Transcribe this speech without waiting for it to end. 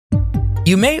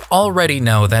You may already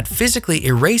know that physically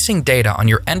erasing data on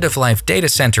your end-of-life data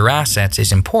center assets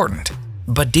is important.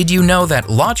 But did you know that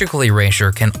logical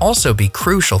erasure can also be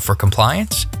crucial for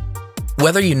compliance?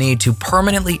 Whether you need to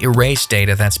permanently erase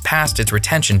data that's past its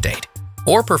retention date,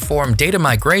 or perform data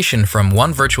migration from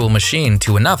one virtual machine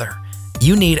to another,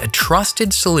 you need a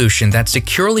trusted solution that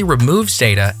securely removes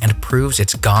data and proves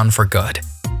it's gone for good.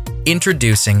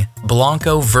 Introducing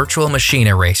Blancco Virtual Machine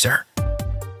Eraser,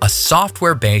 a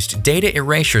software-based data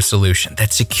erasure solution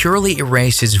that securely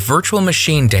erases virtual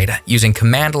machine data using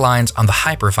command lines on the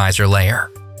hypervisor layer.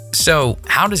 So,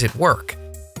 how does it work?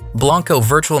 Blancco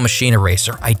Virtual Machine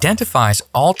Eraser identifies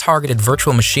all targeted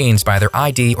virtual machines by their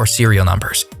ID or serial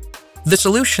numbers. The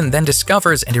solution then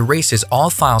discovers and erases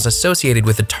all files associated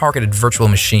with the targeted virtual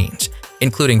machines,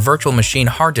 including virtual machine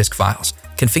hard disk files,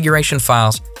 configuration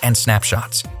files, and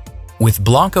snapshots. With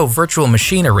Blancco Virtual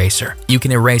Machine Eraser, you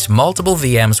can erase multiple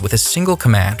VMs with a single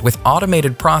command with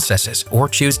automated processes, or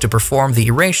choose to perform the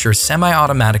erasure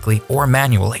semi-automatically or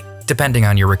manually, depending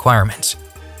on your requirements.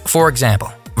 For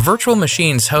example, virtual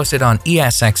machines hosted on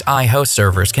ESXi host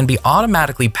servers can be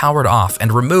automatically powered off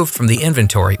and removed from the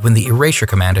inventory when the erasure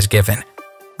command is given.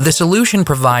 The solution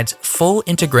provides full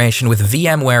integration with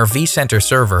VMware vCenter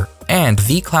Server and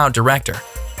vCloud Director.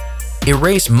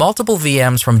 Erase multiple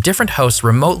VMs from different hosts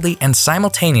remotely and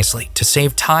simultaneously to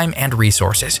save time and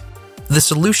resources. The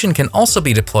solution can also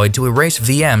be deployed to erase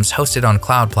VMs hosted on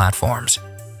cloud platforms.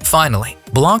 Finally,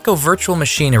 Blancco Virtual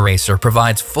Machine Eraser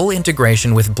provides full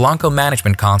integration with Blancco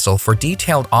Management Console for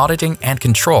detailed auditing and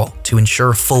control to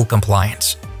ensure full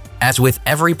compliance. As with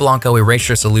every Blancco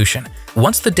erasure solution,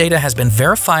 once the data has been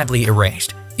verifiably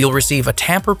erased, you'll receive a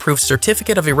tamper-proof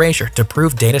Certificate of Erasure to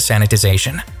prove data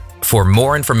sanitization. For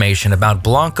more information about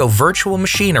Blancco Virtual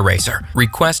Machine Eraser,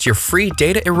 request your free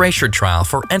data erasure trial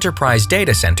for enterprise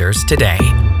data centers today.